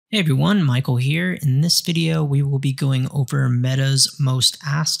Hey everyone, Michael here. In this video, we will be going over Meta's most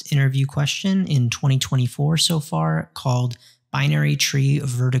asked interview question in 2024 so far, called binary tree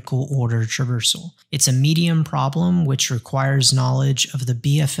vertical order traversal. It's a medium problem which requires knowledge of the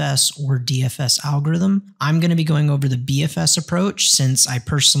BFS or DFS algorithm. I'm going to be going over the BFS approach since I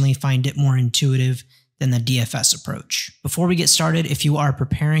personally find it more intuitive than the DFS approach. Before we get started, if you are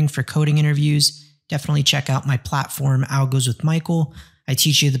preparing for coding interviews, definitely check out my platform, AlgosWithMichael. I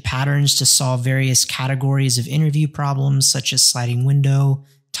teach you the patterns to solve various categories of interview problems such as sliding window,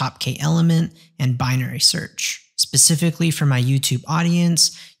 top K element, and binary search. Specifically for my YouTube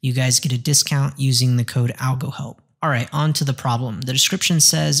audience, you guys get a discount using the code AlgoHelp. Alright, on to the problem. The description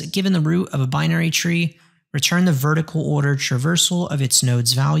says, given the root of a binary tree, return the vertical order traversal of its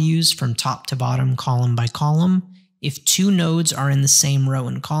nodes' values from top to bottom, column by column. If two nodes are in the same row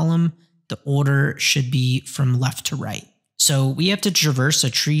and column, the order should be from left to right. So we have to traverse a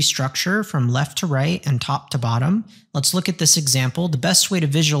tree structure from left to right and top to bottom. Let's look at this example. The best way to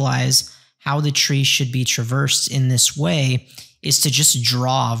visualize how the tree should be traversed in this way is to just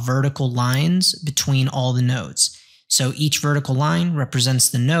draw vertical lines between all the nodes. So each vertical line represents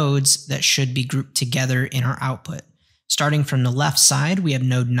the nodes that should be grouped together in our output. Starting from the left side, we have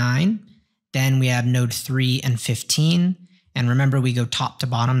node 9, then we have node 3 and 15. And remember, we go top to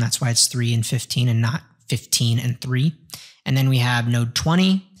bottom. That's why it's 3 and 15 and not 15 and 3. And then we have node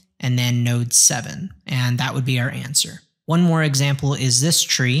 20 and then node 7. And that would be our answer. One more example is this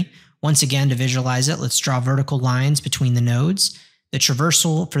tree. Once again, to visualize it, let's draw vertical lines between the nodes. The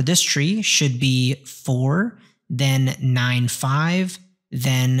traversal for this tree should be 4, then 9, 5,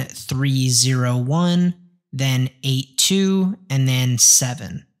 then 3, 0, 1, then 8, 2, and then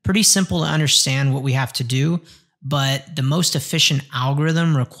 7. Pretty simple to understand what we have to do, but the most efficient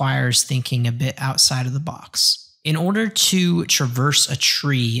algorithm requires thinking a bit outside of the box. In order to traverse a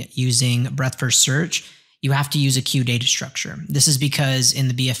tree using breadth first search, you have to use a queue data structure. This is because in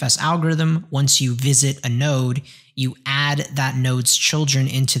the BFS algorithm, once you visit a node, you add that node's children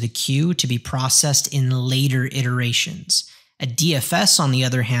into the queue to be processed in later iterations. A DFS, on the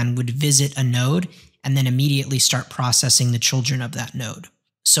other hand, would visit a node and then immediately start processing the children of that node.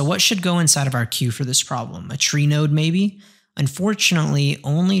 So what should go inside of our queue for this problem? A tree node maybe? Unfortunately,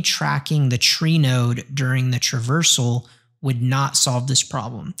 only tracking the tree node during the traversal would not solve this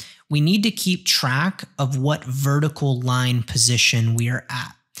problem. We need to keep track of what vertical line position we are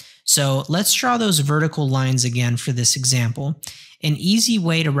at. So let's draw those vertical lines again for this example. An easy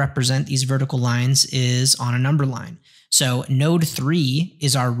way to represent these vertical lines is on a number line. So node 3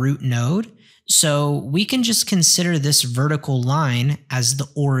 is our root node. So we can just consider this vertical line as the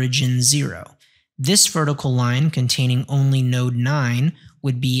origin 0. This vertical line containing only node 9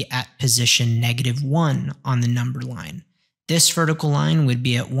 would be at position -1 on the number line. This vertical line would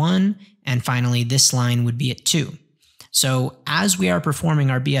be at 1, and finally this line would be at 2. So as we are performing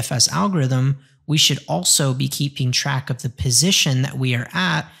our BFS algorithm, we should also be keeping track of the position that we are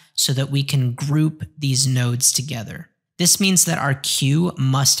at so that we can group these nodes together. This means that our queue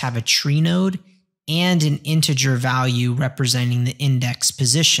must have a tree node and an integer value representing the index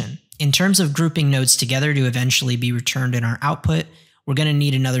position. In terms of grouping nodes together to eventually be returned in our output, we're going to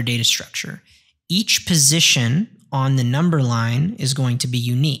need another data structure. Each position on the number line is going to be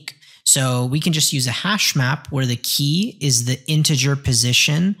unique. So we can just use a hash map where the key is the integer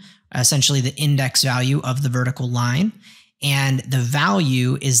position, essentially the index value of the vertical line, and the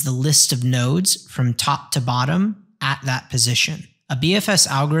value is the list of nodes from top to bottom at that position. A BFS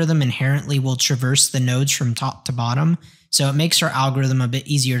algorithm inherently will traverse the nodes from top to bottom, so it makes our algorithm a bit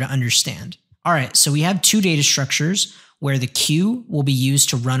easier to understand. All right, so we have two data structures where the queue will be used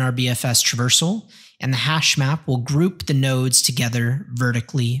to run our BFS traversal, and the hash map will group the nodes together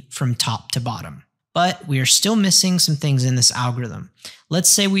vertically from top to bottom. But we are still missing some things in this algorithm. Let's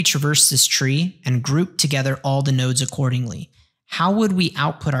say we traverse this tree and group together all the nodes accordingly. How would we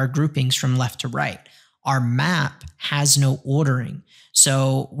output our groupings from left to right? Our map has no ordering.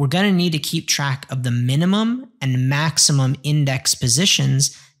 So we're going to need to keep track of the minimum and maximum index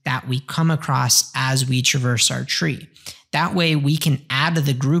positions that we come across as we traverse our tree. That way we can add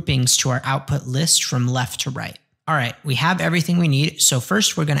the groupings to our output list from left to right. All right, we have everything we need. So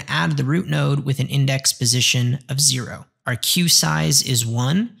first we're going to add the root node with an index position of 0. Our queue size is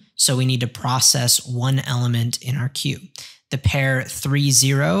 1, so we need to process one element in our queue. The pair 3,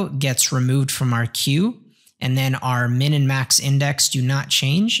 0 gets removed from our queue. And then our min and max index do not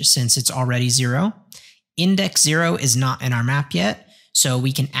change since it's already 0. Index 0 is not in our map yet, so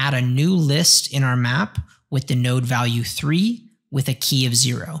we can add a new list in our map with the node value 3 with a key of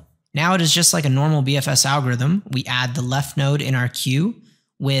 0. Now it is just like a normal BFS algorithm. We add the left node in our queue,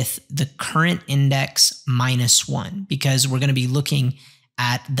 with the current index minus 1, because we're going to be looking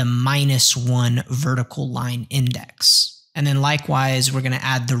at the -1 vertical line index. And then likewise, we're going to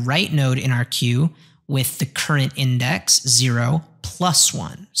add the right node in our queue with the current index 0 plus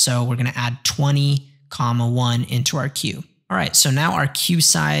 1. So we're going to add 20, 1 into our queue. All right, so now our queue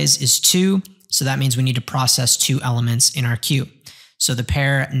size is 2. So that means we need to process 2 elements in our queue. So the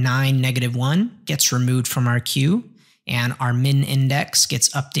pair 9, -1 gets removed from our queue, and our min index gets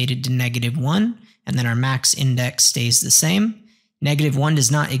updated to -1, and then our max index stays the same. -1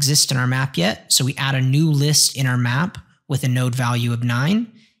 does not exist in our map yet, so we add a new list in our map with a node value of 9.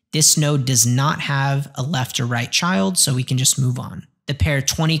 This node does not have a left or right child, so we can just move on. The pair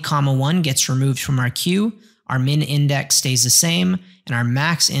 20, 1 gets removed from our queue, our min index stays the same, and our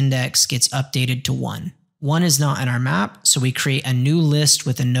max index gets updated to 1. 1 is not in our map, so we create a new list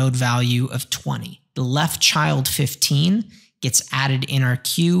with a node value of 20. The left child 15 gets added in our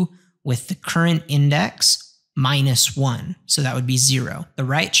queue with the current index -1, so that would be 0. The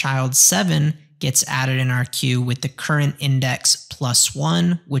right child 7 gets added in our queue with the current index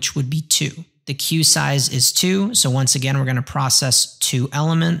 +1, which would be 2. The queue size is 2, so once again we're going to process 2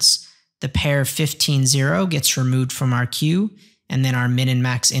 elements. The pair 15, 0 gets removed from our queue, and then our min and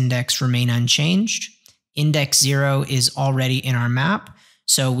max index remain unchanged. Index 0 is already in our map,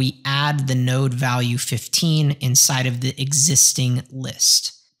 so we add the node value 15 inside of the existing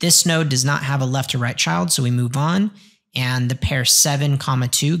list. This node does not have a left or right child, so we move on, and the pair 7,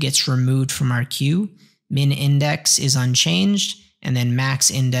 2 gets removed from our queue. Min index is unchanged, and then max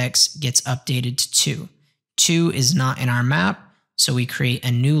index gets updated to 2. 2 is not in our map, so we create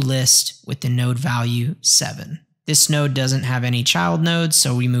a new list with the node value 7. This node doesn't have any child nodes,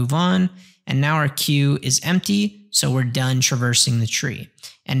 so we move on, and now our queue is empty, so we're done traversing the tree.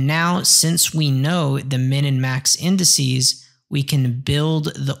 And now, since we know the min and max indices, we can build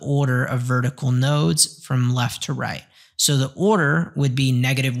the order of vertical nodes from left to right. So the order would be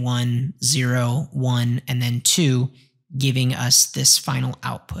 -1, 0, 1, and then 2, giving us this final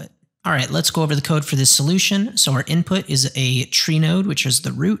output. All right, let's go over the code for this solution. So our input is a tree node, which is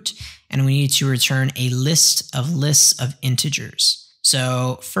the root, and we need to return a list of lists of integers.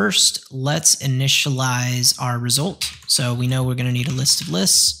 So first, let's initialize our result. So we know we're going to need a list of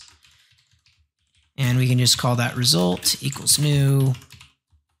lists, and we can just call that result equals new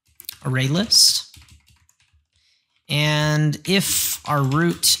array list. And if our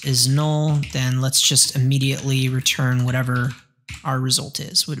root is null, then let's just immediately return whatever our result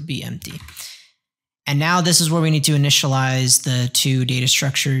is, would be empty. And now this is where we need to initialize the 2 data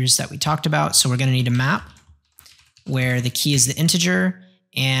structures that we talked about. So we're going to need a map where the key is the integer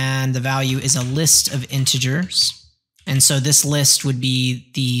and the value is a list of integers. And so this list would be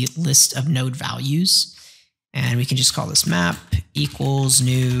the list of node values. And we can just call this map equals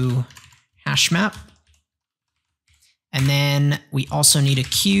new hash map. And then we also need a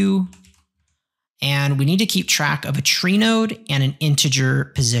queue, and we need to keep track of a tree node and an integer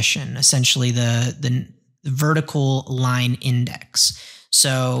position, essentially the vertical line index.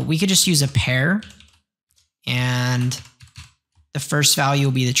 So we could just use a pair, and the first value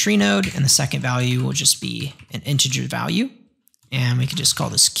will be the tree node, and the second value will just be an integer value. And we could just call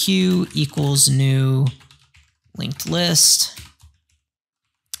this queue equals new linked list.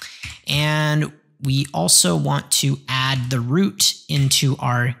 And we also want to add the root into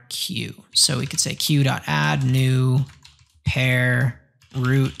our queue. So we could say queue.add new pair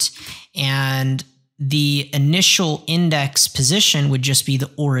root, and the initial index position would just be the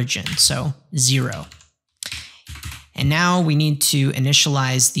origin, so 0. And now we need to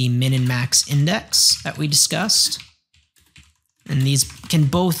initialize the min and max index that we discussed. And these can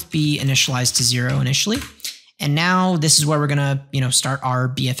both be initialized to 0 initially. And now this is where we're going to, start our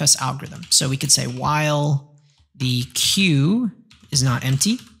BFS algorithm. So we could say while the queue is not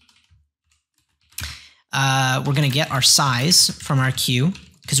empty, we're going to get our size from our queue,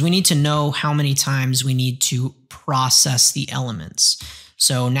 because we need to know how many times we need to process the elements.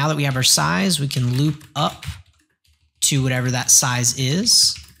 So now that we have our size, we can loop up to whatever that size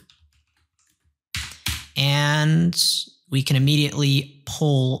is, and we can immediately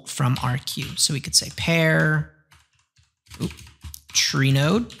pull from our queue. So we could say pair tree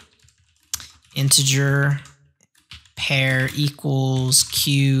node integer pair equals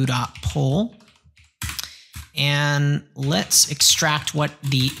queue.pull, and let's extract what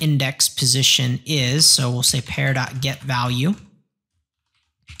the index position is. So we'll say pair.getValue,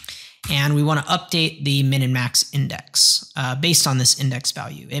 and we want to update the min and max index based on this index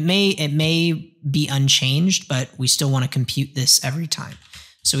value. It may be unchanged, but we still want to compute this every time.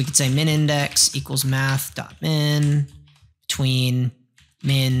 So we could say min index equals math.min between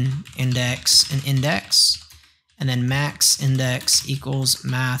min index and index, and then max index equals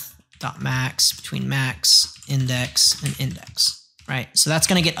math.max between max index and index, right? So that's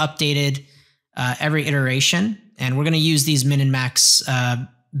going to get updated every iteration, and we're going to use these min and max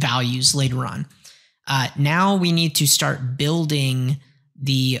values later on. Now we need to start building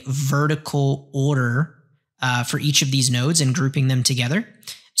the vertical order for each of these nodes and grouping them together.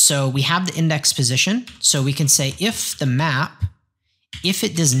 So we have the index position. So we can say if the map, if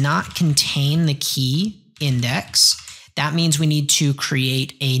it does not contain the key index, that means we need to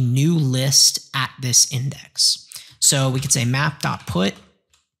create a new list at this index. So we could say map.put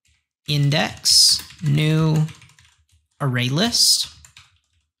index new array list.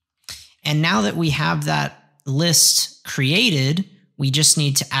 And now that we have that list created, we just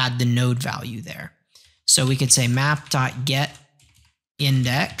need to add the node value there. So we could say map.get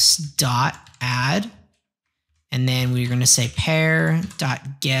index.add, and then we're going to say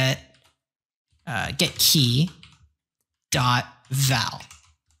pair.get get key.val,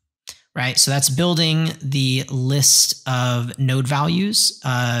 right? So that's building the list of node values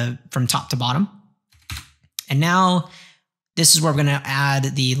from top to bottom. And now this is where we're going to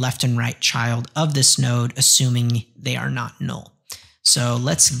add the left and right child of this node, assuming they are not null. So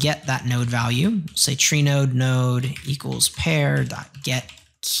let's get that node value. Say tree node equals pair.get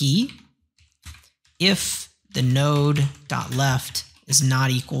key. If the node.left is not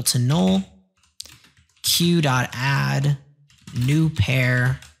equal to null, q.add new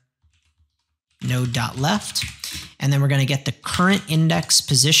pair node.left. And then we're going to get the current index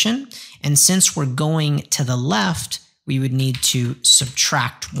position. And since we're going to the left, we would need to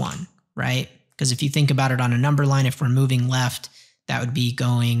subtract 1, right? Because if you think about it on a number line, if we're moving left, that would be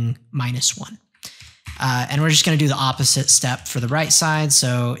going -1. And we're just going to do the opposite step for the right side.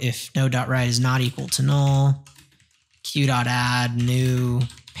 So if node.right is not equal to null, q.add new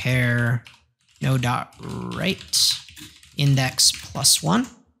pair node.right index +1.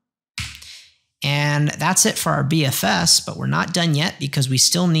 And that's it for our BFS, but we're not done yet because we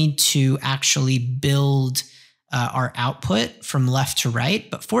still need to actually build our output from left to right.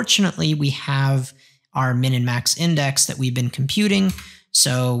 But fortunately, we have our min and max index that we've been computing,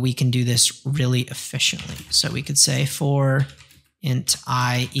 so we can do this really efficiently. So we could say for int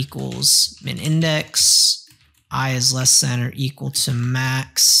I equals min index, I is less than or equal to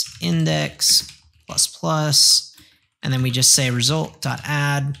max index ++, and then we just say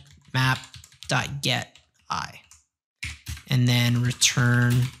result.add map.get I, and then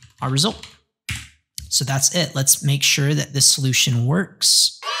return our result. So that's it. Let's make sure that this solution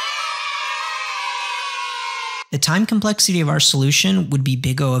works. The time complexity of our solution would be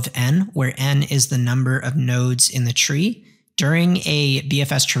big O of n, where n is the number of nodes in the tree. During a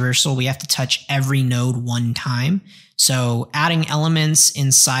BFS traversal, we have to touch every node 1 time. So adding elements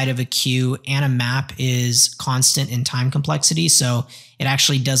inside of a queue and a map is constant in time complexity, so it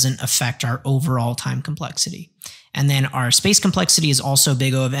actually doesn't affect our overall time complexity. And then our space complexity is also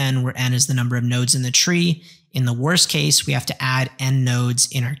big O of n, where n is the number of nodes in the tree. In the worst case, we have to add n nodes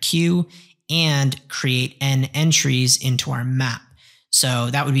in our queue and create n entries into our map. So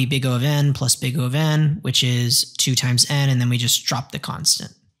that would be big O of n plus big O of n, which is 2 times n, and then we just drop the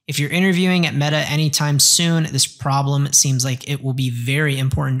constant. If you're interviewing at Meta anytime soon, this problem seems like it will be very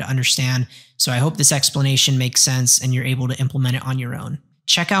important to understand. So I hope this explanation makes sense and you're able to implement it on your own.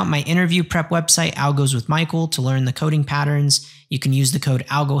 Check out my interview prep website, AlgosWithMichael, to learn the coding patterns. You can use the code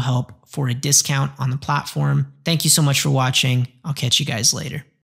AlgoHelp for a discount on the platform. Thank you so much for watching. I'll catch you guys later.